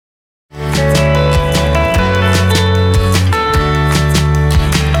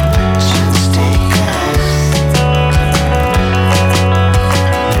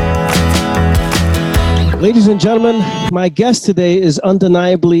Ladies and gentlemen, my guest today is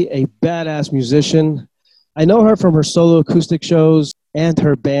undeniably a badass musician. I know her from her solo acoustic shows and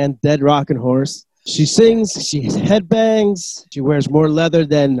her band Dead Rockin' Horse. She sings, she headbangs, she wears more leather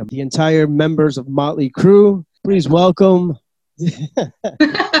than the entire members of Motley Crue. Please welcome.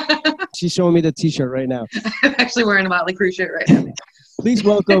 She's showing me the t-shirt right now. I'm actually wearing a Motley Crue shirt right now. Please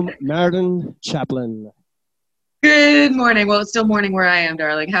welcome Marron Chaplin. Good morning. Well, it's still morning where I am,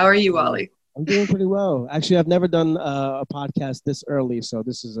 darling. How are you, Wally? I'm doing pretty well. Actually, I've never done a podcast this early, so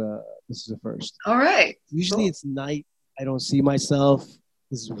this is a first. All right. Usually It's night. I don't see myself.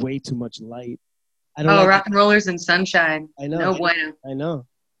 This is way too much light. I don't rock and rollers and sunshine. I know. No bueno. I know.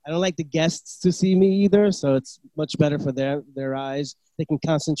 I don't like the guests to see me either, so it's much better for their eyes. They can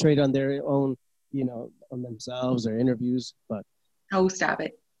concentrate on their own, on themselves, their interviews. But oh, stop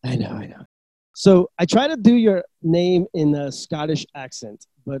it. I know. So I try to do your name in a Scottish accent,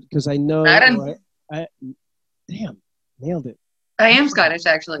 but because I know, damn, nailed it. I am Scottish,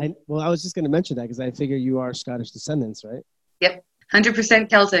 actually. I was just going to mention that because I figure you are Scottish descendants, right? Yep, 100%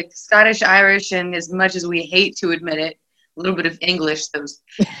 Celtic, Scottish, Irish, and as much as we hate to admit it, a little bit of English.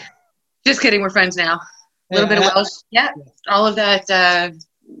 Just kidding, we're friends now. A little bit of Welsh, yeah. All of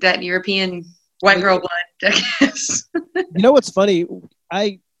that European white girl blood, I guess. You know what's funny?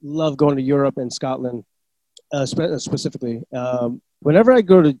 I love going to Europe and Scotland, specifically. Whenever I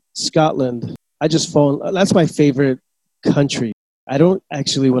go to Scotland, I just fall. That's my favorite country. I don't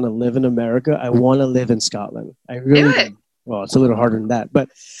actually want to live in America. I want to live in Scotland. I really do. Well, it's a little harder than that, but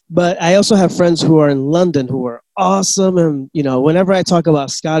I also have friends who are in London who are awesome, and whenever I talk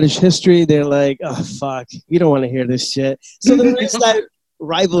about Scottish history, they're like, "Oh fuck, you don't want to hear this shit." So there is that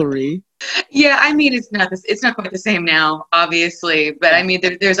rivalry. Yeah, I mean, it's not quite the same now, obviously, but I mean,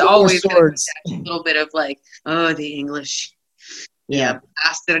 there's always a little bit of like, oh, the English, yeah,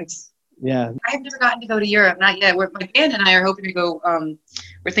 bastards. Yeah, I've never gotten to go to Europe, not yet. My band and I are hoping to go.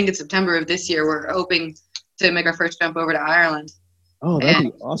 We're thinking September of this year. We're hoping to make our first jump over to Ireland. Oh, that'd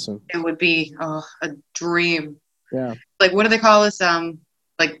be awesome. It would be a dream. Yeah. Like, what do they call us?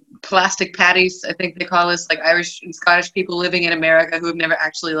 Like plastic patties. I think they call us, like, Irish and Scottish people living in America who have never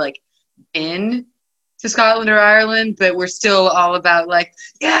actually like been to Scotland or Ireland, but we're still all about like,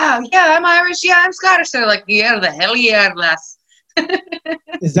 yeah, I'm Irish, yeah, I'm Scottish. They're like, yeah, the hell yeah, lass.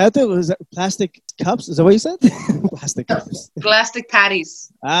 Was that plastic cups? Is that what you said? Plastic cups. Plastic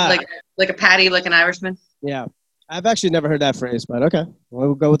patties. Like a patty, like an Irishman. Yeah. I've actually never heard that phrase, but okay.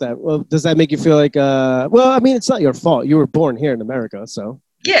 We'll go with that. Well, does that make you feel like, well, I mean, it's not your fault. You were born here in America, so.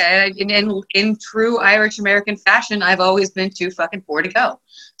 Yeah, and in true Irish-American fashion, I've always been too fucking poor to go.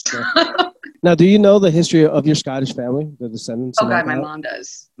 Yeah. Now, do you know the history of your Scottish family, the descendants? Oh, God, my mom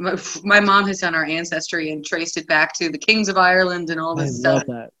does. My mom has done our ancestry and traced it back to the kings of Ireland and all this stuff. I love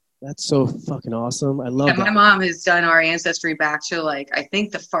that. That's so fucking awesome. I love that. My mom has done our ancestry back to, like, I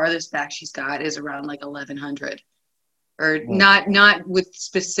think the farthest back she's got is around, like, 1100. Or not with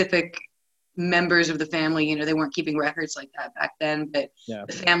specific members of the family. They weren't keeping records like that back then. But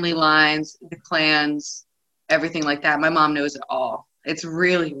the family lines, the clans, everything like that. My mom knows it all. It's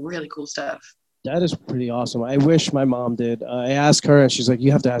really, really cool stuff. That is pretty awesome. I wish my mom did. I asked her, and she's like,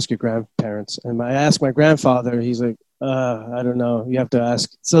 you have to ask your grandparents. And I asked my grandfather, he's like, I don't know. You have to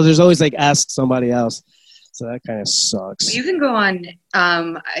ask. So there's always like, ask somebody else. So that kind of sucks. You can go on,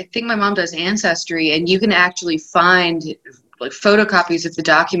 I think my mom does Ancestry, and you can actually find like photocopies of the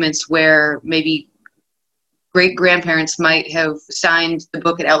documents where maybe great-grandparents might have signed the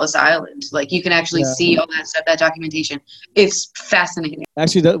book at Ellis Island. Like, you can actually see all that stuff, that documentation. It's fascinating.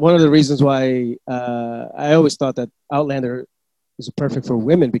 Actually, one of the reasons why I always thought that Outlander is perfect for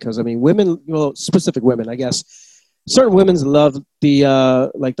women, because, I mean, women, well, specific women, I guess, certain women love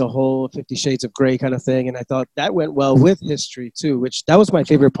the, like the whole 50 Shades of Grey kind of thing, and I thought that went well with history, too, which that was my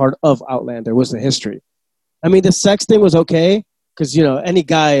favorite part of Outlander, was the history. I mean, the sex thing was okay, because, any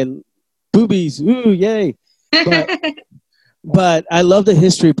guy, boobies, ooh, yay. But I love the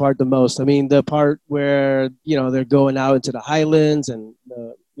history part the most. I mean, the part where, they're going out into the Highlands and,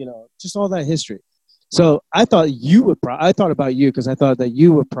 just all that history. So I thought I thought about you because I thought that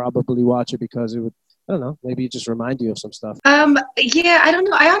you would probably watch it because it would, I don't know, maybe it just remind you of some stuff. Yeah, I don't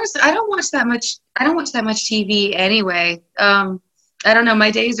know. I don't watch that much TV anyway. I don't know.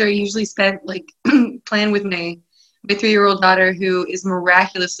 My days are usually spent like playing with my 3-year-old daughter, who is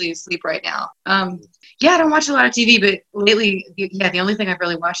miraculously asleep right now. Yeah, I don't watch a lot of TV, but lately, the only thing I've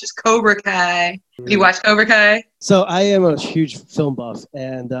really watched is Cobra Kai. Have you watched Cobra Kai? So I am a huge film buff,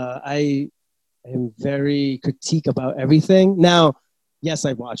 and I am very critique about everything. Now, yes,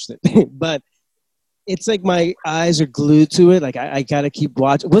 I watched it, but it's like my eyes are glued to it. Like I gotta keep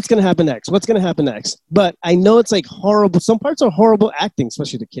watching. What's gonna happen next? What's gonna happen next? But I know it's like horrible. Some parts are horrible acting,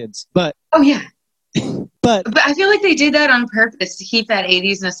 especially the kids. But Oh yeah. but But I feel like they did that on purpose to keep that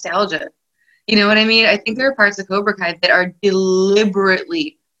 80s nostalgia. You know what I mean? I think there are parts of Cobra Kai that are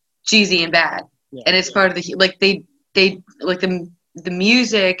deliberately cheesy and bad. yeah, And it's part of the like they like the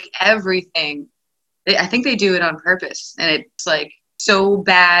music, everything. I think they do it on purpose, and it's like so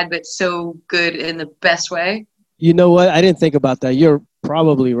bad but so good in the best way. you know what? I didn't think about that. You're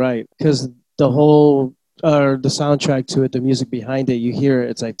probably right because the whole the soundtrack to it, the music behind it, you hear it.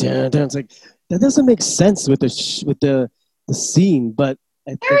 It's like dun, dun, it's like that doesn't make sense with with the scene. But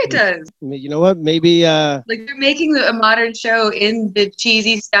I There think it does. you know what? Maybe Like they're making a modern show in the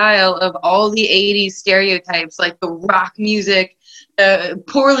cheesy style of all the 80s stereotypes, like the rock music,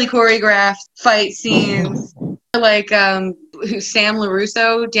 poorly choreographed fight scenes, like who's Sam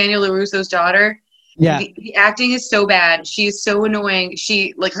LaRusso, Daniel LaRusso's daughter. yeah. The acting is so bad. She's so annoying.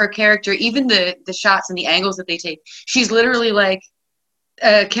 She like her character, even the shots and the angles that they take. She's literally like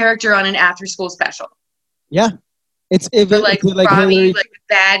a character on an after school special. Yeah. It's if But it, like it's like Robbie, Hillary. like the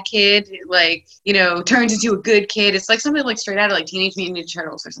bad kid, like turns into a good kid. It's like something like straight out of like Teenage Mutant Ninja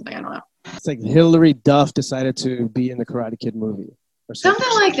Turtles or something. I don't know, It's like Hillary Duff decided to be in the Karate Kid movie or something.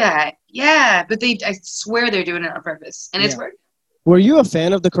 something like that. Yeah, but I swear they're doing it on purpose, and it's Yeah. work. Were you a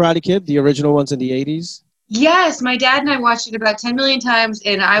fan of the Karate Kid, the original ones in the 80s? Yes, my dad and I watched it about 10 million times,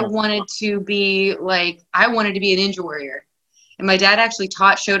 and I Oh, wanted to be I wanted to be a ninja warrior. And my dad actually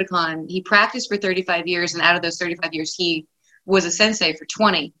taught Shotokan. He practiced for 35 years, and out of those 35 years, he was a sensei for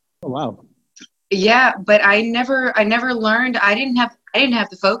 20. oh wow. Yeah, but I never learned. I didn't have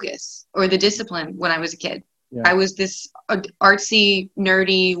the focus or the discipline when I was a kid. Yeah. I was this artsy,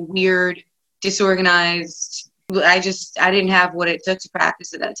 nerdy, weird, disorganized. I didn't have what it took to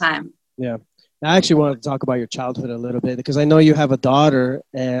practice at that time. Yeah. I actually wanted to talk about your childhood a little bit because I know you have a daughter,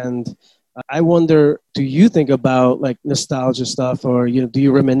 and I wonder, do you think about like nostalgia stuff, or do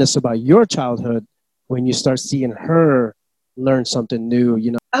you reminisce about your childhood when you start seeing her learn something new?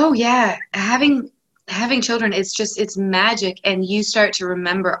 Oh yeah, having children, it's magic, and you start to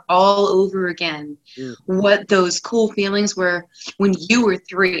remember all over again Mm. what those cool feelings were when you were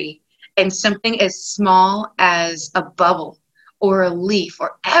 3, and something as small as a bubble or a leaf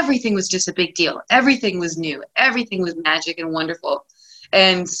or everything was just a big deal. Everything was new. Everything was magic and wonderful.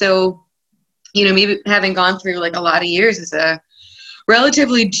 And so, maybe having gone through like a lot of years as a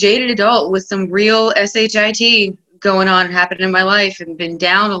relatively jaded adult with some real shit going on and happening in my life and been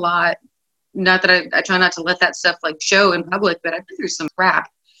down a lot. Not that I try not to let that stuff like show in public, but I've been through some crap.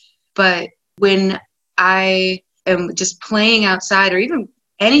 But when I am just playing outside or even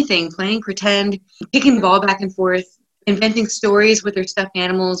anything, playing pretend, kicking the ball back and forth, inventing stories with her stuffed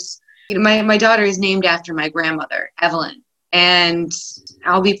animals. My daughter is named after my grandmother, Evelyn, and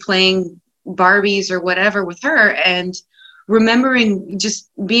I'll be playing Barbies or whatever with her and remembering just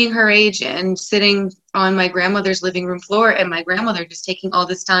being her age and sitting on my grandmother's living room floor and my grandmother just taking all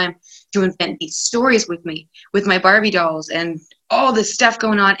this time to invent these stories with me, with my Barbie dolls and all this stuff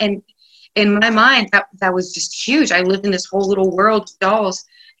going on. And in my mind, that was just huge. I lived in this whole little world of dolls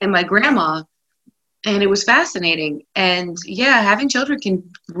and my grandma, and it was fascinating. And yeah, having children can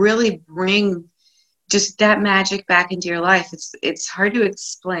really bring just that magic back into your life. It's hard to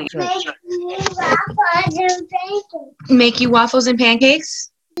explain. Right. Make you waffles and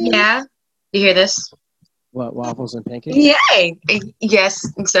pancakes? Yeah. You hear this? What, waffles and pancakes? Yay! Yes.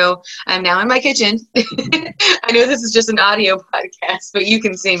 So I'm now in my kitchen. I know this is just an audio podcast, but you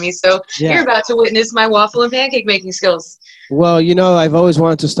can see me. So Yeah. you're about to witness my waffle and pancake making skills. Well, I've always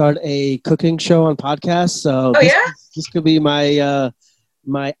wanted to start a cooking show on podcast, so Oh, yeah? this could be my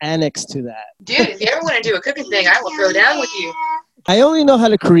my annex to that. Dude, if you ever want to do a cooking thing, I will throw down with you. I only know how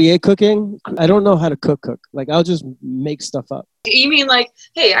to create cooking. I don't know how to cook. Like, I'll just make stuff up. You mean like,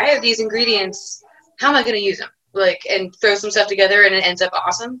 hey, I have these ingredients. How am I going to use them? Like, and throw some stuff together and it ends up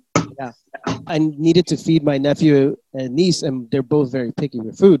awesome? Yeah. I needed to feed my nephew and niece, and they're both very picky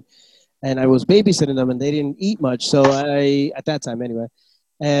with food. And I was babysitting them, and they didn't eat much. So at that time anyway.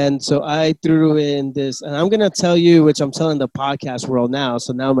 And so I threw in this, and I'm going to tell you, which I'm telling the podcast world now.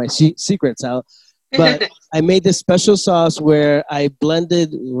 So now my secret's out. But I made this special sauce where I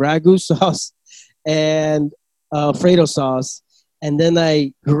blended ragu sauce and Alfredo sauce. And then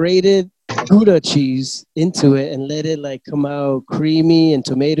I grated Gouda cheese into it and let it like come out creamy and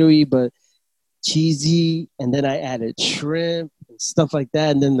tomatoey, but cheesy. And then I added shrimp and stuff like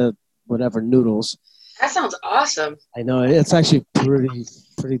that. And then the whatever noodles. That sounds awesome. I know it's actually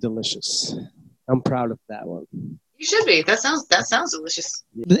pretty delicious. I'm proud of that one. You should be. That sounds delicious.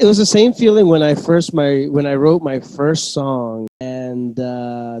 It was the same feeling when I wrote my first song, and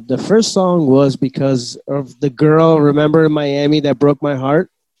the first song was because of the girl. Remember in Miami that broke my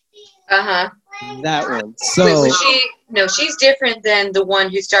heart? Uh-huh. That one. Wait, So was she? No, she's different than the one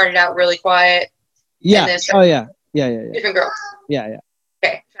who started out really quiet and yeah. then Oh started, yeah. Yeah. Yeah. Yeah. different girl. Yeah. Yeah.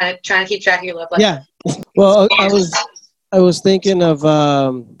 Okay, trying to keep track of your love life. Yeah. Well, I was thinking of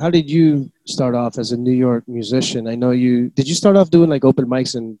how did you start off as a New York musician? I know you did. You start off doing like open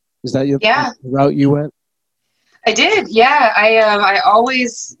mics, and is that your Yeah, route you went? I did. Yeah, I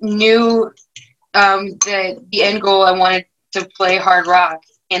always knew that the end goal I wanted to play hard rock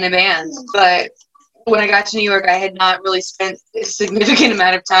in a band, but when I got to New York, I had not really spent a significant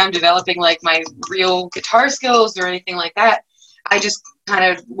amount of time developing like my real guitar skills or anything like that. I just kind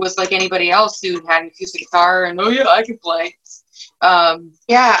of was like anybody else who had an acoustic guitar and, oh yeah, I can play.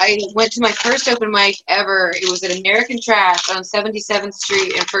 Yeah, I went to my first open mic ever. It was at American Trash on 77th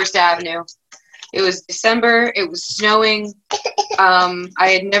Street and First Avenue. It was December. It was snowing. I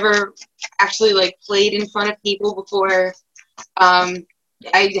had never actually like played in front of people before.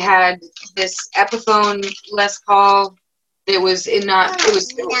 I had this Epiphone Les Paul that was in not it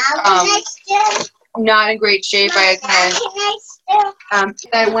was not in great shape. I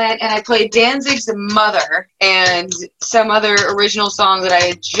went and I played Danzig's Mother and some other original song that I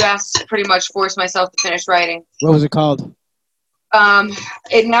had just pretty much forced myself to finish writing. What was it called?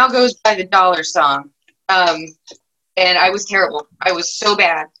 It now goes by the Dollar Song. And I was terrible. I was so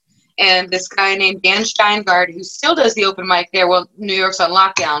bad. And this guy named Dan Steingard, who still does the open mic there, well, New York's on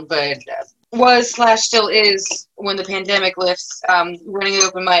lockdown, but was/still is when the pandemic lifts, running the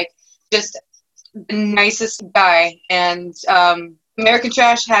open mic, just the nicest guy. And American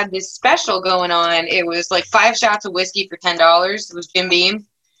Trash had this special going on. It was like 5 shots of whiskey for $10. It was Jim Beam.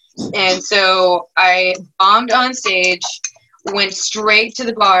 And so I bombed on stage, went straight to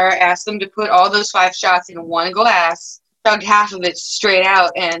the bar, asked them to put all those 5 shots in one glass, chugged half of it straight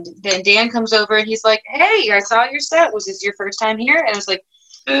out, and then Dan comes over and he's like, "Hey, I saw your set. Was this your first time here?" And I was like,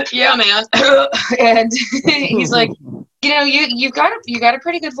 "Yeah, man." And he's like, "You got a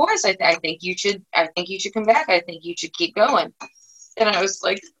pretty good voice. I think you should come back. I think you should keep going." And I was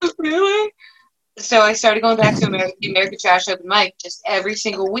like, "Really?" So I started going back to the American Trash open mic just every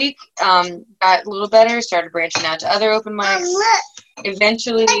single week. Got a little better, started branching out to other open mics.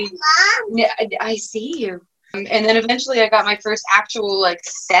 Eventually, yeah, I see you. And then eventually I got my first actual like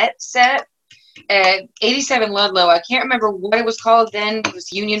set at 87 Ludlow. I can't remember what it was called then. It was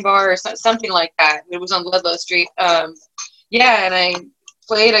Union Bar or something like that. It was on Ludlow Street. Yeah, and I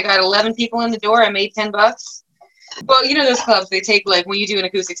played. I got 11 people in the door. I made $10. Well, those clubs, they take like when you do an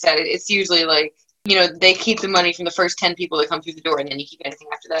acoustic set, it's usually like, they keep the money from the first 10 people that come through the door, and then you keep anything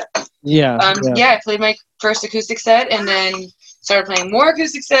after that. Yeah. Yeah, I played my first acoustic set and then started playing more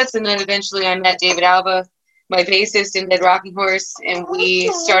acoustic sets, and then eventually I met David Alba, my bassist in Dead Rocking Horse, and we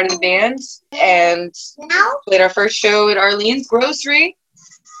started a band and played our first show at Arlene's Grocery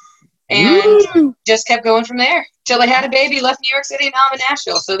and just kept going from there till I had a baby, left New York City, and now I'm in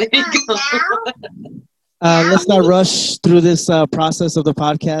Nashville. So there you go. Let's not rush through this process of the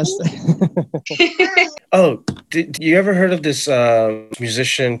podcast. Oh, did you ever heard of this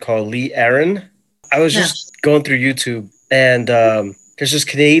musician called Lee Aaron? I was just going through YouTube, and there's this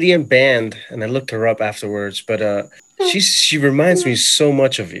Canadian band, and I looked her up afterwards, but she reminds me so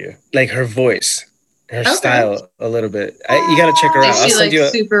much of you, like her voice, her style a little bit. You gotta check her out. Is she like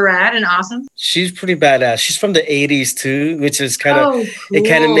super rad and awesome? She's pretty badass. She's from the 80s too, which is kind of, cool. It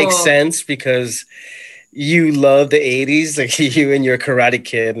kind of makes sense because you love the 80s, like you and your Karate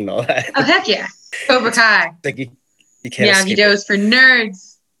Kid and all that. Oh, heck yeah. Cobra Kai. Like you can't escape Miyagi-Do's for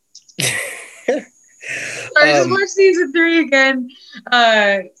nerds. Sorry, just watch season 3 again.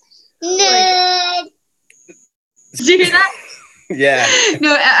 Nerd. Did you hear that? Yeah.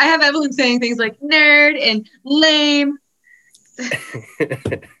 No, I have Evelyn saying things like nerd and lame.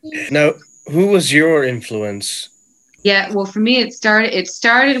 Now, who was your influence? Yeah, well, for me, it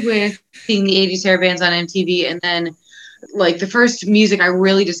started with seeing the 80s hair bands on MTV, and then like the first music I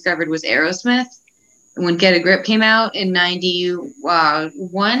really discovered was Aerosmith when Get a Grip came out in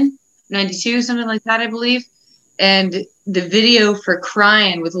 91, 92, something like that, I believe. And the video for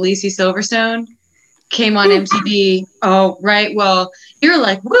Crying with Lacey Silverstone came on MTV. Oh, right. Well, you're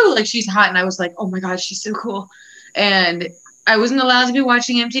like, woo, like she's hot. And I was like, oh my God, she's so cool. And I wasn't allowed to be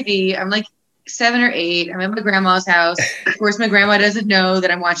watching MTV. I'm like 7 or 8. I'm at my grandma's house. Of course, my grandma doesn't know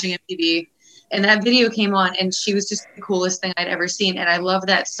that I'm watching MTV. And that video came on, and she was just the coolest thing I'd ever seen. And I love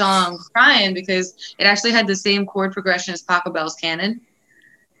that song, Crying, because it actually had the same chord progression as Papa Bell's Cannon.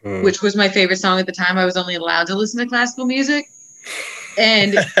 which was my favorite song at the time. I was only allowed to listen to classical music.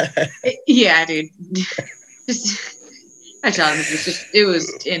 And yeah, dude. Just, my childhood was it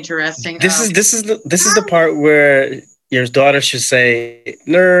was interesting. This is the part where your daughter should say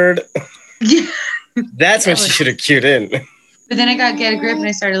nerd. Yeah. That's when she should have cued in. But then I got Get a Grip and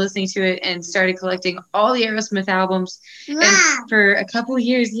I started listening to it and started collecting all the Aerosmith albums. Wow. And for a couple of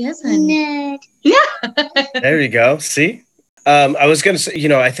years, yes, honey. Yeah. There you go. See? I was going to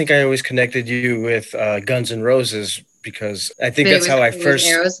say, I think I always connected you with Guns N' Roses because I think that's how I first...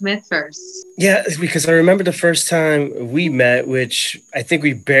 Aerosmith first. Yeah, because I remember the first time we met, which I think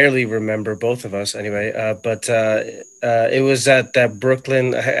we barely remember, both of us anyway, but it was at that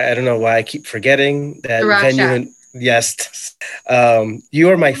Brooklyn, I don't know why I keep forgetting, that venue. Yes. You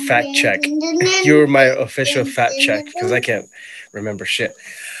are my fact check. You are my official fact check because I can't remember shit.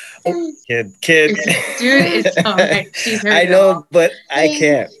 Oh, kid. Dude, it's all right. She's heard I know, but I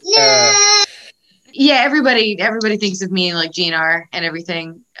can't. Yeah, everybody thinks of me like GNR and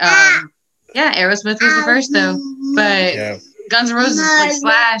everything. Yeah, Aerosmith was the first though, but Guns N' Roses, like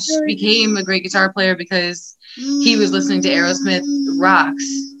Slash, became a great guitar player because he was listening to Aerosmith Rocks,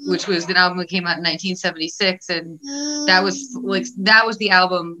 which was an album that came out in 1976, and that was the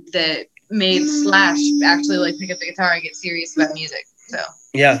album that made Slash actually like pick up the guitar and get serious about music. So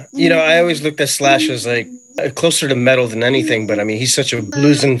yeah, I always looked at Slash as like closer to metal than anything, but I mean, he's such a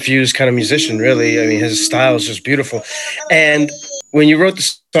blues infused kind of musician, really. I mean, his style is just beautiful. And when you wrote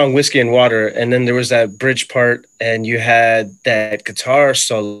the song Whiskey and Water, and then there was that bridge part and you had that guitar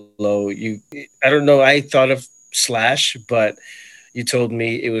solo, I don't know, I thought of Slash, but you told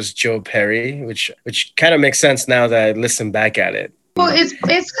me it was Joe Perry, which kind of makes sense now that I listen back at it. Well,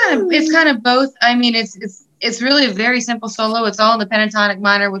 it's kind of both. I mean, it's really a very simple solo. It's all in the pentatonic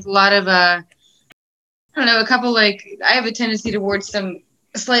minor with a lot of I don't know, a couple like I have a tendency towards some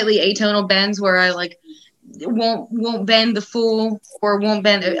slightly atonal bends where I like won't bend the full or won't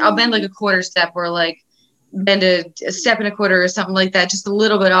bend. I'll bend like a quarter step or like bend a step and a quarter or something like that, just a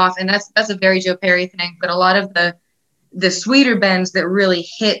little bit off. And that's a very Joe Perry thing. But a lot of the sweeter bends that really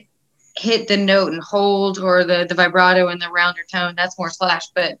hit the note and hold, or the vibrato and the rounder tone, that's more Slash.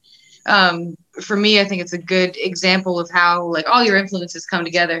 But for me, I think it's a good example of how like all your influences come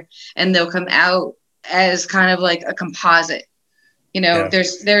together and they'll come out as kind of like a composite.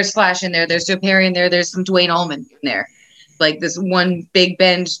 There's Slash in there, there's Joe Perry in there, there's some Duane Allman in there, like this one big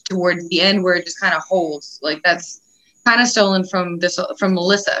bend towards the end where it just kind of holds. Like that's kind of stolen from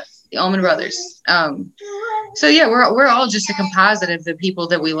Melissa, the Allman Brothers. So yeah, we're all just a composite of the people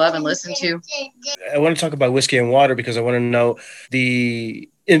that we love and listen to. I want to talk about Whiskey and Water because I want to know the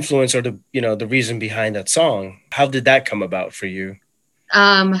influence or the reason behind that song. How did that come about for you?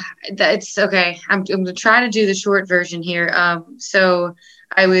 That's okay. I'm gonna try to do the short version here. So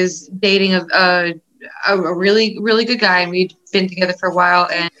I was dating a really, really good guy, and we'd been together for a while.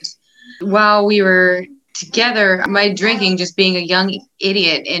 And while we were together, my drinking, just being a young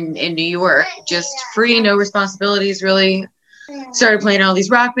idiot in New York, just free, no responsibilities, really started playing all these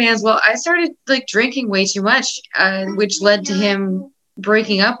rock bands. Well, I started like drinking way too much, which led to him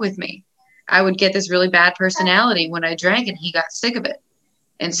breaking up with me. I would get this really bad personality when I drank, and he got sick of it.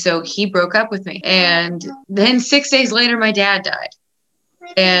 And so he broke up with me. And then 6 days later, my dad died.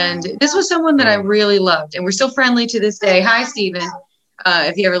 And this was someone that I really loved. And we're still friendly to this day. Hi, Steven,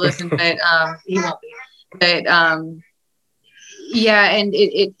 if you ever listen, but he won't be. But yeah, and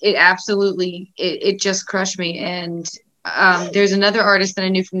it absolutely, it just crushed me. And there's another artist that I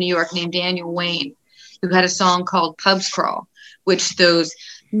knew from New York named Daniel Wayne, who had a song called Pubs Crawl, which those,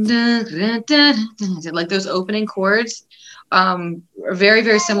 like those opening chords, are very,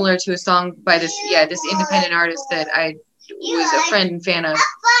 very similar to a song by this independent artist that I was a friend and fan of.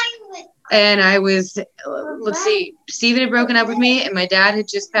 And I was, Steven had broken up with me and my dad had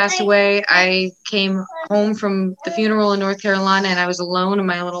just passed away. I came home from the funeral in North Carolina and I was alone in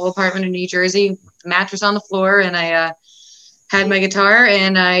my little apartment in New Jersey, mattress on the floor, and I had my guitar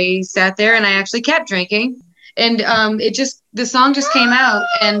and I sat there and I actually kept drinking. And the song just came out,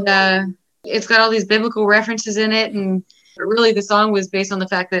 and it's got all these biblical references in it, and really the song was based on the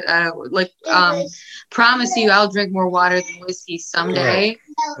fact that promise you I'll drink more water than whiskey someday.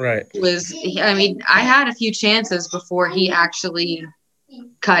 Right. I had a few chances before he actually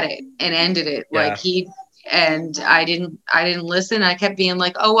cut it and ended it. Yeah. I didn't listen. I kept being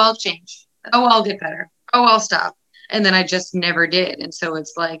like, oh, I'll change. Oh, I'll get better. Oh, I'll stop. And then I just never did. And so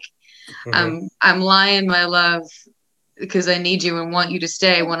it's like, I'm lying, my love, because I need you and want you to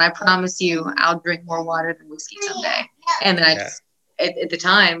stay when I promise you I'll drink more water than whiskey someday. And then at the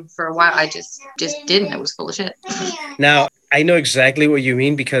time, for a while, I just didn't. I was full of shit. Now, I know exactly what you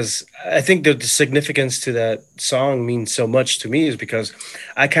mean because I think that the significance to that song means so much to me is because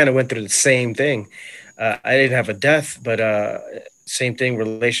I kind of went through the same thing. I didn't have a death, but same thing,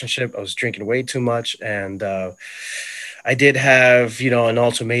 relationship. I was drinking way too much, and I did have, an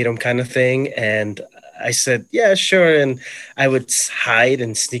ultimatum kind of thing, and I said, yeah, sure, and I would hide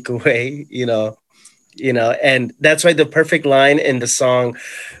and sneak away, and that's why the perfect line in the song,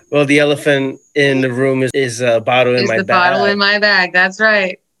 well, the elephant in the room is a bottle in Is my the bottle in bag. my bag? That's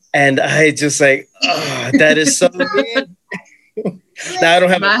right. And I just like, oh, that is so me. Now I don't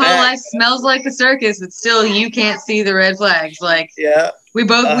have a My whole bag. life smells like a circus, but still you can't see the red flags. Like Yeah. we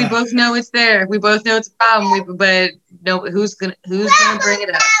both know it's there. We both know it's a problem. But no, who's gonna bring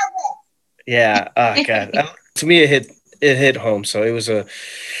it up? Yeah. Oh God. To me, it hit home. So it was and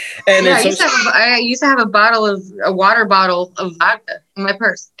Yeah, it's also I used to have a water bottle of vodka in my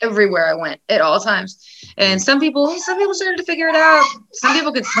purse everywhere I went at all times. And some people started to figure it out. Some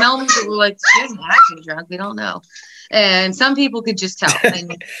people could smell me, but were like, she isn't acting drunk. We don't know. And some people could just tell.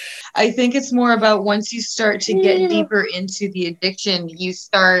 And I think it's more about once you start to get deeper into the addiction, you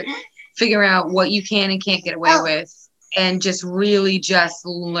start figuring out what you can and can't get away with. And just really just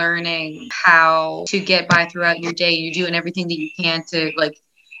learning how to get by throughout your day. You're doing everything that you can to like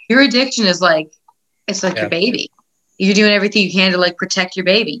your addiction is like it's like your yeah. baby. You're doing everything you can to like protect your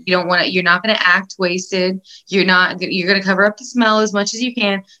baby. You don't want to. You're not going to act wasted. You're not. You're going to cover up the smell as much as you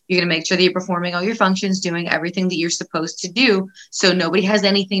can. You're going to make sure that you're performing all your functions, doing everything that you're supposed to do, so nobody has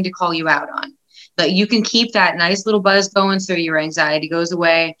anything to call you out on. But you can keep that nice little buzz going, so your anxiety goes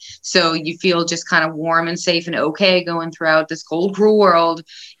away, so you feel just kind of warm and safe and okay going throughout this cold, cruel world.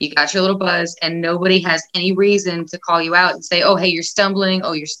 You got your little buzz, and nobody has any reason to call you out and say, "Oh, hey, you're stumbling.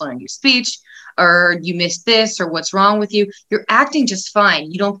 Oh, you're slurring your speech." Or you missed this, or what's wrong with you? You're acting just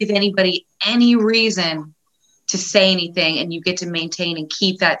fine. You don't give anybody any reason to say anything, and you get to maintain and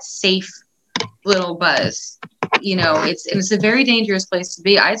keep that safe little buzz. It's a very dangerous place to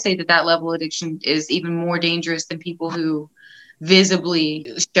be. I'd say that level of addiction is even more dangerous than people who visibly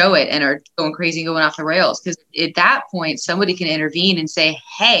show it and are going crazy and going off the rails. Because at that point, somebody can intervene and say,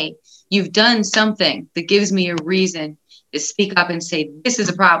 hey, you've done something that gives me a reason to speak up and say, this is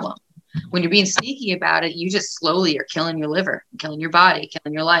a problem. When you're being sneaky about it, you just slowly are killing your liver, killing your body,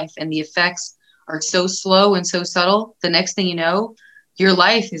 killing your life. And the effects are so slow and so subtle. The next thing you know, your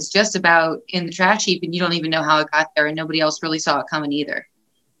life is just about in the trash heap and you don't even know how it got there and nobody else really saw it coming either.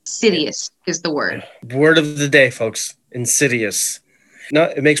 Insidious is the word. Word of the day, folks. Insidious. No,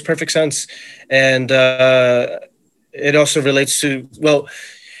 it makes perfect sense. And it also relates to, well,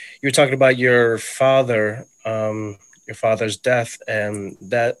 you were talking about your father's death, and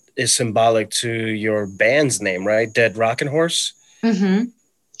that is symbolic to your band's name, right? Dead Rockin' Horse. Mm-hmm.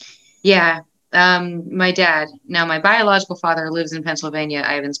 Yeah. My dad, now my biological father lives in Pennsylvania.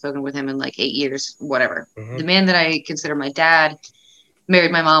 I haven't spoken with him in like 8 years, whatever. Mm-hmm. The man that I consider my dad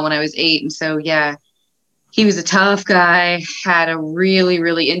married my mom when I was 8. And so, yeah, he was a tough guy, had a really,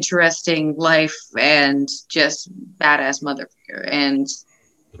 really interesting life and just badass mother figure. And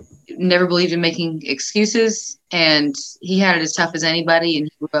never believed in making excuses, and he had it as tough as anybody, and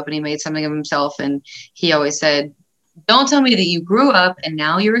he grew up and he made something of himself. And he always said, don't tell me that you grew up and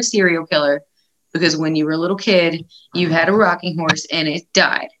now you're a serial killer, because when you were a little kid you had a rocking horse and it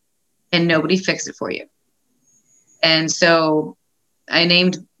died and nobody fixed it for you. And so I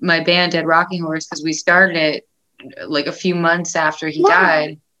named my band Dead Rocking Horse because we started it like a few months after he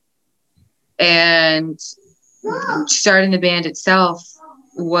died. And starting the band itself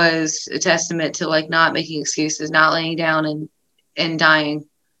was a testament to like not making excuses, not laying down and dying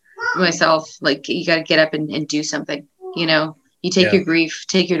myself. Like you got to get up and do something, you take your grief,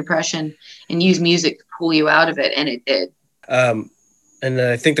 take your depression and use music to pull you out of it. And it did. And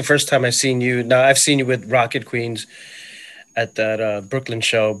I think the first time I've seen you with Rocket Queens at that Brooklyn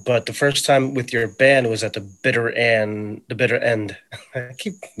show, but the first time with your band was at the Bitter End. I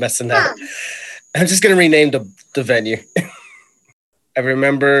keep messing that up. I'm just going to rename the venue. I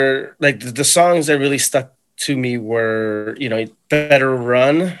remember like the songs that really stuck to me were, Better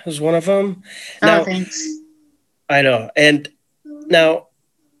Run was one of them. Now, Thanks. I know. And now,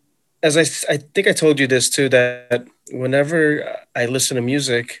 as I think I told you this too, that whenever I listen to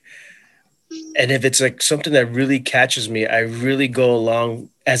music, and if it's like something that really catches me, I really go along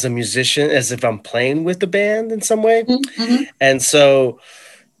as a musician, as if I'm playing with the band in some way. Mm-hmm. And so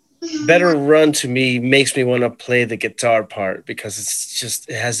Better Run to me makes me want to play the guitar part because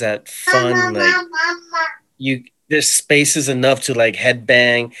it has that fun, like there's spaces enough to like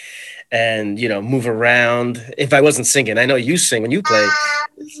headbang and move around. If I wasn't singing, I know you sing when you play.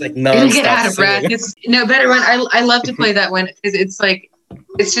 It's like It'll get nonstop out of breath. singing. It's no better one. I love to play that one because it's like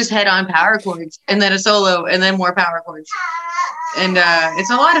it's just head on power chords and then a solo and then more power chords. And it's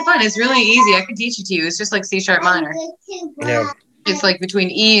a lot of fun. It's really easy. I could teach it to you. It's just like C sharp minor. Yeah. It's like between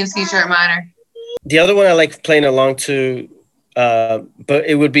E and C sharp minor. The other one I like playing along to, but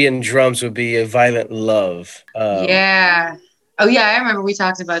it would be in drums, would be a Violent Love. Yeah. Oh yeah, I remember we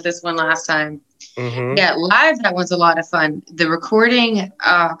talked about this one last time. Mm-hmm. Yeah, live that one's a lot of fun. The recording,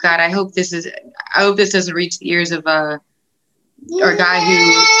 oh god, I hope this doesn't reach the ears of our guy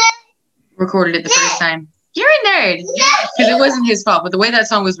who recorded it the first time. You're a nerd because it wasn't his fault, but the way that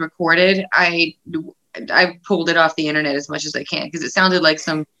song was recorded, I pulled it off the internet as much as I can because it sounded like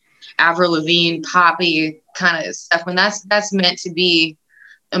some Avril Lavigne poppy kind of stuff when that's meant to be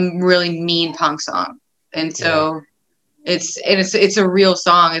a really mean punk song. And so it's a real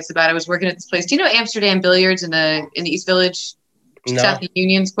song. It's about I was working at this place. Do you know Amsterdam Billiards in the East Village, south of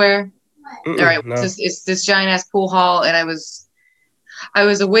Union Square? All right, no. it's this giant ass pool hall, and I was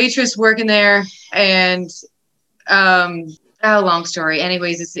a waitress working there, and long story.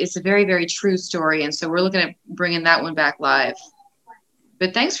 Anyways, it's a very, very true story, and so we're looking at bringing that one back live.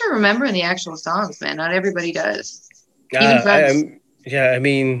 But thanks for remembering the actual songs, man. Not everybody does. Even friends. I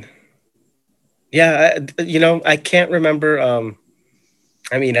mean, yeah, I can't remember.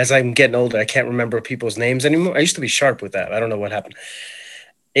 I mean, as I'm getting older, I can't remember people's names anymore. I used to be sharp with that. I don't know what happened.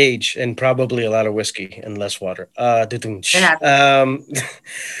 Age and probably a lot of whiskey and less water. But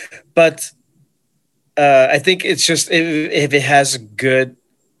I think it's just if it has a good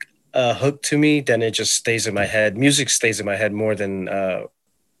hook to me, then it just stays in my head. Music stays in my head more than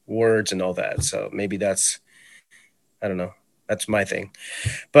words and all that. So maybe I don't know. That's my thing.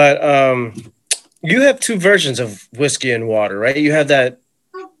 But you have two versions of Whiskey and Water, right? You have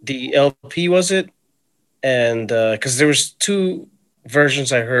the LP, was it? And because there was two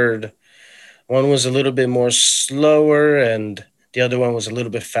versions I heard. One was a little bit more slower and the other one was a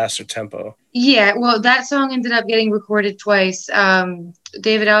little bit faster tempo. Yeah, well, that song ended up getting recorded twice.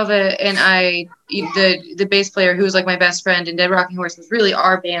 David Alva and I, the bass player who was like my best friend in Dead Rocking Horse was really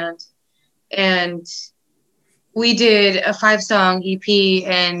our band. And we did a 5-song EP,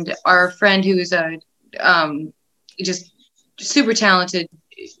 and our friend who's a just super talented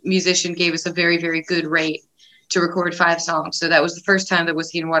musician gave us a very, very good rate to record 5 songs. So that was the first time that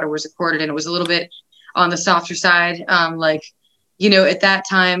Whiskey and Water was recorded, and it was a little bit on the softer side. At that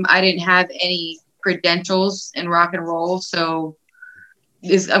time, I didn't have any credentials in rock and roll, so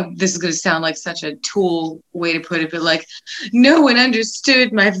this is going to sound like such a Tool way to put it, but like no one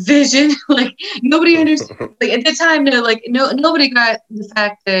understood my vision. Like nobody understood. Like at the time, nobody got the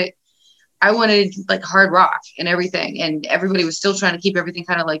fact that I wanted like hard rock and everything, and everybody was still trying to keep everything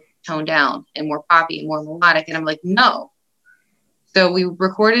kind of like toned down and more poppy and more melodic. And I'm like, no. So we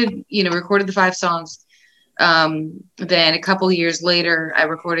recorded the 5 songs. Then a couple years later, I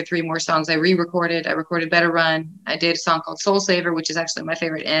recorded 3 more songs. I recorded Better Run. I did a song called Soul Saver, which is actually my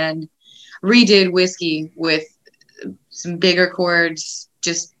favorite, and redid Whiskey with some bigger chords,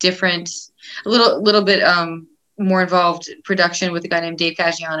 just different, a little bit more involved production with a guy named Dave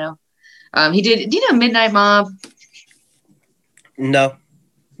Caggiano. Do you know Midnight Mob? No.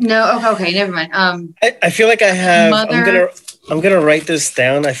 No. Okay. Never mind. I feel like I have. Mother. I'm gonna write this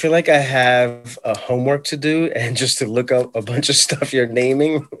down. I feel like I have a homework to do and just to look up a bunch of stuff you're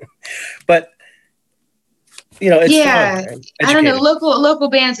naming. But it's fun. I don't know, local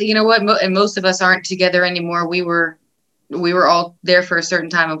bands. You know what? And most of us aren't together anymore. We were all there for a certain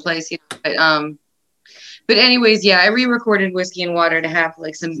time and place. But anyways, yeah, I re-recorded Whiskey and Water to have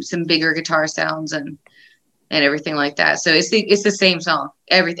like some bigger guitar sounds and everything like that. So it's the same song.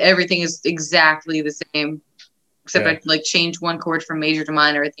 Everything is exactly the same, except I like changed one chord from major to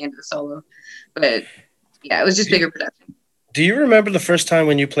minor at the end of the solo. But yeah, it was just bigger production. Do you remember the first time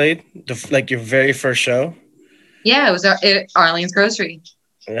when you played your very first show? Yeah, it was at Arlene's Grocery.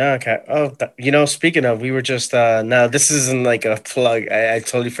 Yeah. Okay. Oh, speaking of, we were just no, this isn't like a plug. I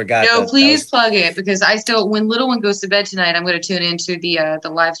totally forgot. No, please plug it, because when little one goes to bed tonight, I'm going to tune into the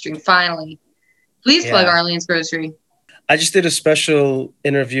live stream finally. Please plug Arlene's Grocery. I just did a special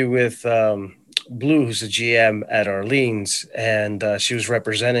interview with Blue, who's the GM at Arlene's, and she was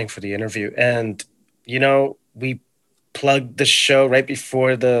representing for the interview. And we plugged the show right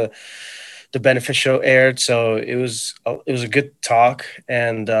before the benefit show aired, so it was a good talk.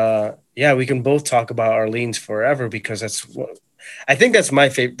 And we can both talk about Arlene's forever, because I think that's my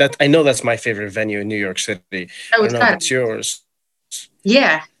favorite. I know that's my favorite venue in New York City. I don't know if it's yours.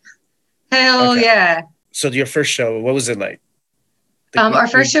 Yeah. Hell okay. Yeah. So your first show, what was it like? Like, Our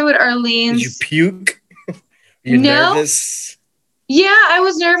first show at did you Arlene's. puke? You're No, nervous? yeah, I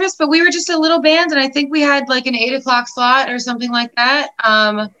was nervous, but we were just a little band, and I think we had like an 8 o'clock slot or something like that.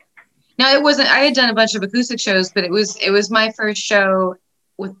 No, it wasn't. I had done a bunch of acoustic shows, but it was my first show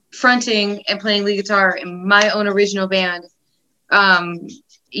with fronting and playing lead guitar in my own original band. Um,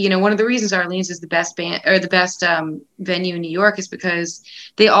 one of the reasons Arlene's is the best band or the best venue in New York is because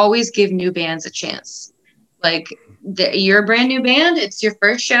they always give new bands a chance. Like you're a brand new band, it's your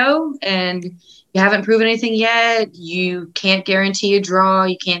first show, and you haven't proven anything yet. You can't guarantee a draw.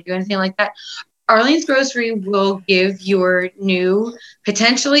 You can't do anything like that. Arlene's Grocery will give your new,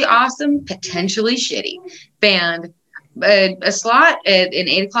 potentially awesome, potentially shitty band a slot at an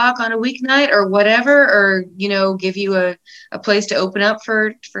 8 o'clock on a weeknight or whatever, or give you a place to open up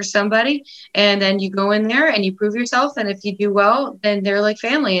for somebody, and then you go in there and you prove yourself, and if you do well, then they're like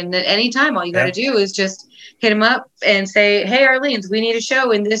family, and at any time all you got to do is just hit them up and say, hey, Arlene's, we need a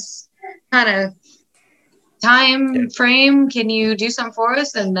show in this kind of time frame, can you do something for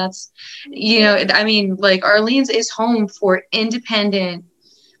us? And that's I mean, like, Arlene's is home for independent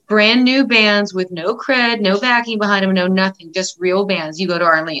brand new bands with no cred, no backing behind them, no nothing, just real bands. You go to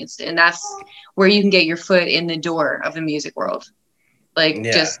Arlene's, and that's where you can get your foot in the door of the music world. Like,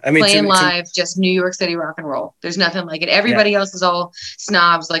 just I mean, playing live, just New York City rock and roll. There's nothing like it. Everybody else is all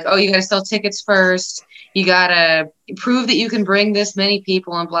snobs. Like, oh, you got to sell tickets first. You got to prove that you can bring this many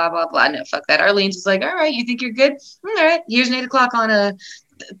people and blah, blah, blah. No, fuck that. Arlene's is like, all right, you think you're good? All right, here's an 8 o'clock on a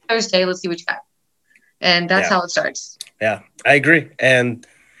Thursday. Let's see what you got. And that's how it starts. Yeah, I agree. And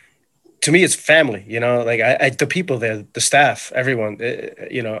to me, it's family, like the people there, the staff, everyone,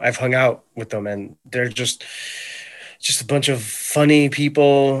 I've hung out with them, and they're just a bunch of funny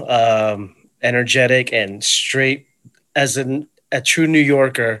people, energetic and straight as a true New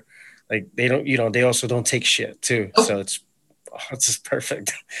Yorker. Like, they don't, they also don't take shit too. So it's just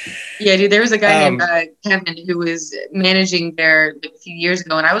perfect. Yeah, dude, there was a guy named Kevin who was managing there a few years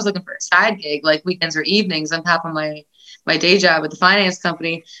ago, and I was looking for a side gig, like weekends or evenings on top of my day job at the finance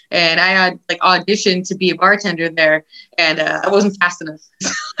company, and I had auditioned to be a bartender there, and I wasn't fast enough.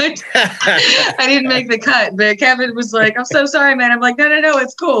 I didn't make the cut, but Kevin was like, I'm so sorry, man. I'm like, no,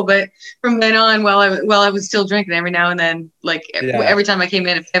 it's cool. But from then on, while I was still drinking every now and then, every time I came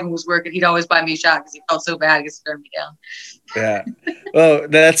in, if Kevin was working, he'd always buy me a shot because he felt so bad because he turned me down. Yeah. Well,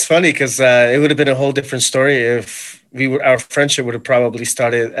 that's funny because it would have been a whole different story if our friendship would have probably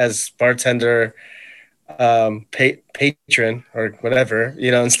started as bartender, patron or whatever,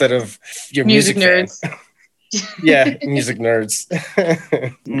 instead of your music nerds. Yeah, music nerds.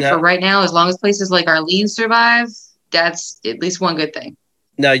 For right now, as long as places like Arlene's survive, that's at least one good thing.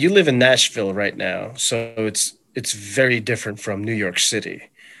 Now, you live in Nashville right now, so it's very different from New York City.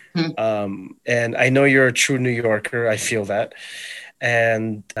 And I know you're a true New Yorker. I feel that.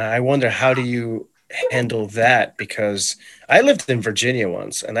 And I wonder, how do you handle that? Because I lived in Virginia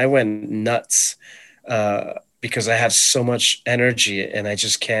once, and I went nuts because I have so much energy, and I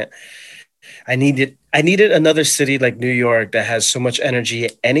just can't. I needed another city like New York that has so much energy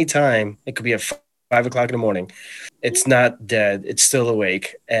anytime. It could be at 5 o'clock in the morning. It's not dead. It's still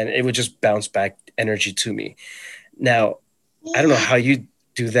awake, and it would just bounce back energy to me. Now, I don't know how you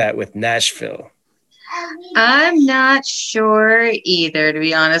do that with Nashville. I'm not sure either, to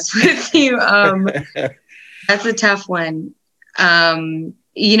be honest with you. That's a tough one.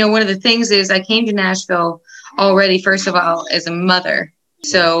 One of the things is I came to Nashville already, first of all, as a mother.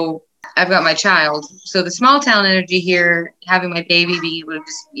 So I've got my child. So the small town energy here, having my baby, being able to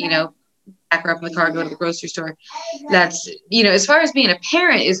just, pack her up in the car, go to the grocery store. That's, as far as being a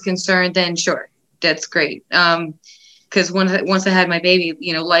parent is concerned, then sure, that's great. Because once I had my baby,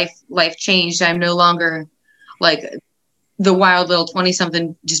 life changed. I'm no longer like the wild little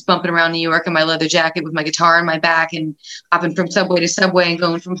 20-something just bumping around New York in my leather jacket with my guitar on my back and hopping from subway to subway and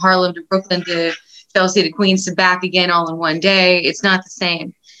going from Harlem to Brooklyn to Chelsea to Queens to back again all in one day. It's not the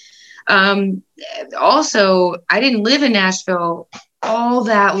same. Also, I didn't live in Nashville all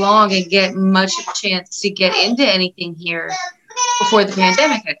that long and get much of a chance to get into anything here before the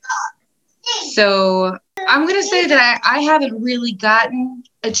pandemic hit. So I'm going to say that I haven't really gotten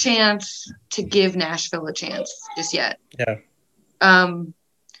a chance to give Nashville a chance just yet. Yeah.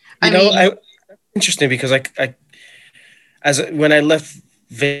 I interesting because when I left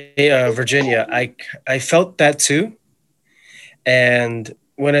Virginia, I felt that too. And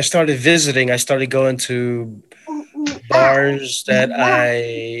when I started visiting, I started going to bars that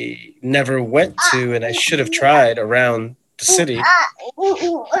I never went to and I should have tried around the city.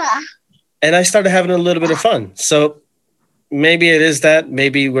 And I started having a little bit of fun. So maybe it is that.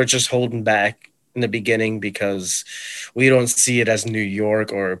 Maybe we're just holding back in the beginning because we don't see it as New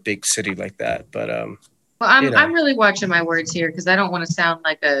York or a big city like that. But Well, I'm really watching my words here because I don't want to sound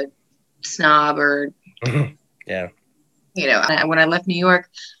like a snob or yeah. When I left New York,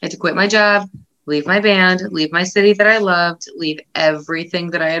 I had to quit my job, leave my band, leave my city that I loved, leave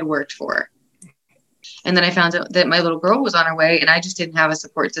everything that I had worked for. And then I found out that my little girl was on her way, and I just didn't have a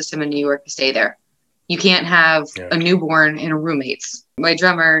support system in New York to stay there. You can't have a newborn and roommates. My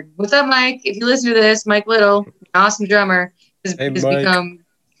drummer, what's up, Mike? If you listen to this, Mike Little, awesome drummer, has become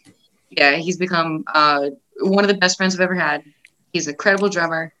one of the best friends I've ever had. He's an incredible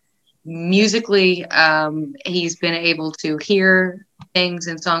drummer. Musically, he's been able to hear things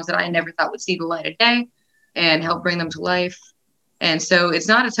and songs that I never thought would see the light of day and help bring them to life. And so it's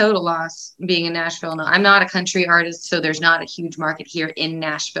not a total loss being in Nashville. No, I'm not a country artist, so there's not a huge market here in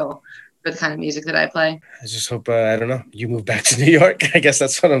Nashville for the kind of music that I play. I just hope, I don't know, you move back to New York. I guess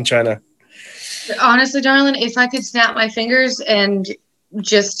that's what I'm trying to. Honestly, darling, if I could snap my fingers and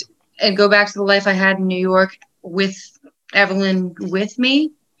go back to the life I had in New York with Evelyn with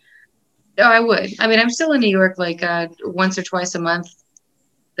me, I would. I mean, I'm still in New York like once or twice a month,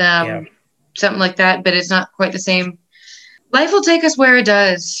 something like that, but it's not quite the same. Life will take us where it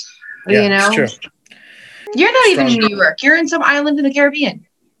does, It's true. You're not even in New York. You're in some island in the Caribbean.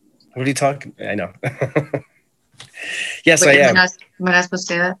 What are you talking? I know. Yes, I am. Am I not supposed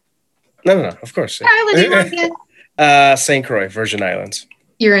to say that? No, of course. What island are you on again? St. Croix, Virgin Islands.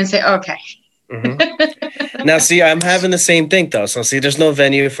 You're in okay. Mm-hmm. Now, see, I'm having the same thing, though. So, see, there's no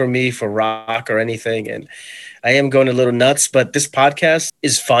venue for me for rock or anything. And I am going a little nuts. But this podcast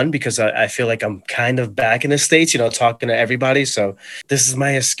is fun because I feel like I'm kind of back in the States, talking to everybody. So this is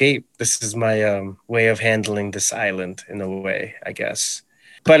my escape. This is my way of handling this island in a way, I guess.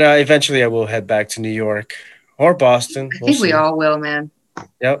 But eventually I will head back to New York or Boston. I think we all will, man.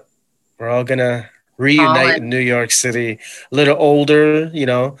 Yep. We're all going to reunite in New York City, a little older,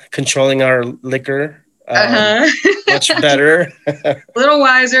 controlling our liquor much better. A little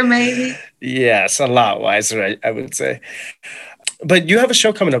wiser, maybe. Yes, a lot wiser, I would say. But you have a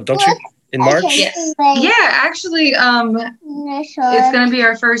show coming up, don't you? In March? Yes. Yeah, actually, it's going to be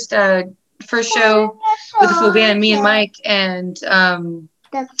our first show with the full band, me and Mike, and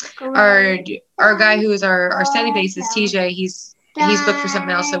our guy who is our steady bassist, TJ, he's booked for something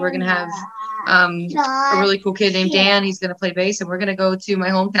else, so we're going to have a really cool kid named Dan. He's going to play bass, and we're going to go to my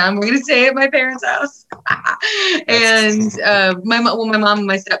hometown. We're going to stay at my parents' house. And my mom and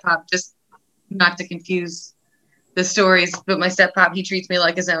my step-pop, just not to confuse the stories, but my step-pop, he treats me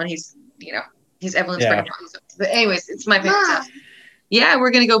like his own. He's Evelyn's grandpa. But anyways, it's my parents' house. Yeah,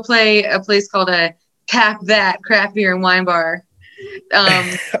 we're going to go play a place called a Tap That Craft Beer and Wine Bar.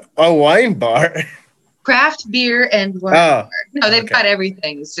 A wine bar? Craft beer and wine bar. No, they've got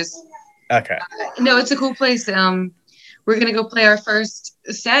everything. It's just... Okay. No, it's a cool place. We're gonna go play our first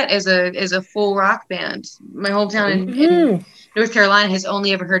set as a full rock band. My hometown in North Carolina has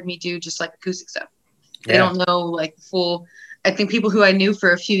only ever heard me do just like acoustic stuff. They don't know like full. I think people who I knew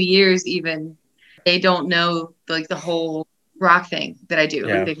for a few years even they don't know like the whole rock thing that I do.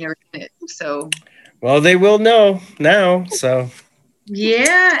 Like, they've never done it. So. Well, they will know now. So.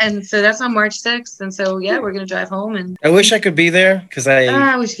 Yeah, and so that's on March 6th, and so we're gonna drive home. And I wish I could be there because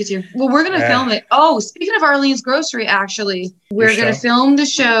I wish you could too. Well, we're gonna film it. Oh, speaking of Arlene's Grocery, actually, we're gonna film the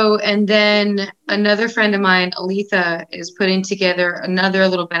show, and then another friend of mine, Aletha, is putting together another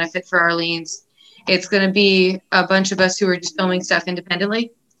little benefit for Arlene's. It's gonna be a bunch of us who are just filming stuff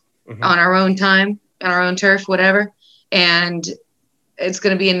independently on our own time, on our own turf, whatever, and it's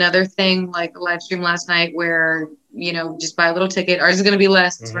gonna be another thing like the live stream last night where. Just buy a little ticket. Ours is going to be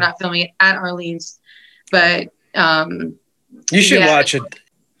less because we're not filming it at Arlene's. But you should watch it.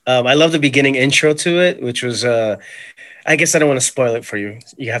 I love the beginning intro to it, which was, I guess I don't want to spoil it for you.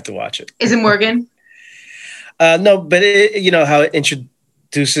 You have to watch it. Is it Morgan? No, but how it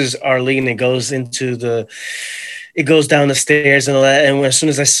introduces Arlene. It goes down the stairs and all that. And as soon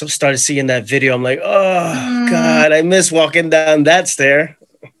as I started seeing that video, I'm like, oh, God, I miss walking down that stair.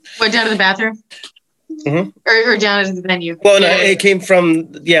 What, down to the bathroom? Or down at the venue. Well, no, it came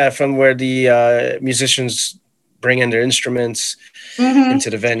from where the musicians bring in their instruments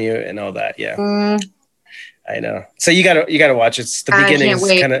into the venue and all that. Yeah, I know. So you gotta watch it. It's the beginning.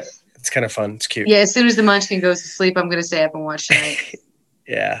 It's kind of fun. It's cute. Yeah, as soon as the Munchkin goes to sleep, I'm gonna stay up and watch tonight.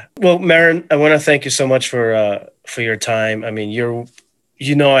 Yeah. Well, Marron, I want to thank you so much for your time. I mean, I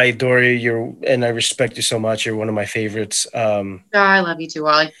adore you. And I respect you so much. You're one of my favorites. I love you too,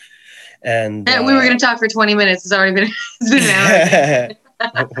 Wally. And we were going to talk for 20 minutes. It's already been an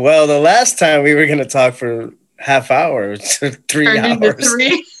hour. Well, the last time we were going to talk for half hour, 3 hours. Into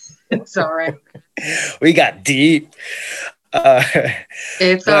 3. It's all right. We got deep. Uh,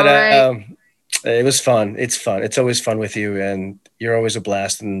 It's but all right. it was fun. It's fun. It's always fun with you, and you're always a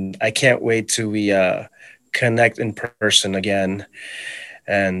blast. And I can't wait till we connect in person again.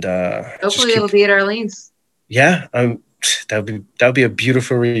 And just Hopefully keep. it'll be at Arlene's. Yeah, that would be a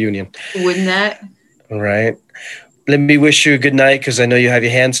beautiful reunion. Wouldn't that? All right. Let me wish you a good night because I know you have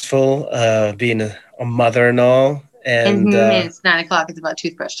your hands full, being a mother and all. And And it's 9 o'clock. It's about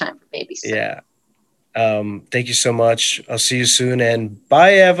toothbrush time for babies. So. yeah. Thank you so much. I'll see you soon. And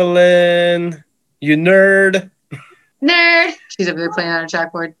bye, Evelyn. You nerd. Nerd. She's over there playing on a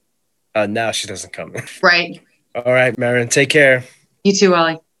chalkboard. Now she doesn't come. Right. All right, Marron. Take care. You too,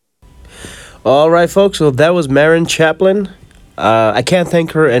 Ollie. All right, folks. So that was Marron Chaplin. I can't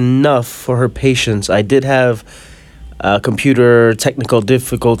thank her enough for her patience. I did have computer technical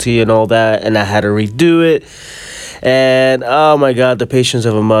difficulty and all that, and I had to redo it. And oh my God, the patience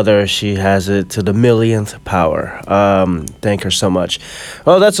of a mother, she has it to the millionth power. Thank her so much.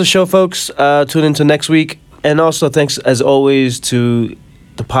 Well, that's the show, folks. Tune into next week. And also, thanks as always to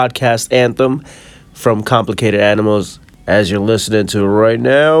the podcast Anthem from Complicated Animals, as you're listening to right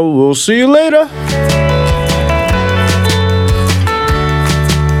now. We'll see you later.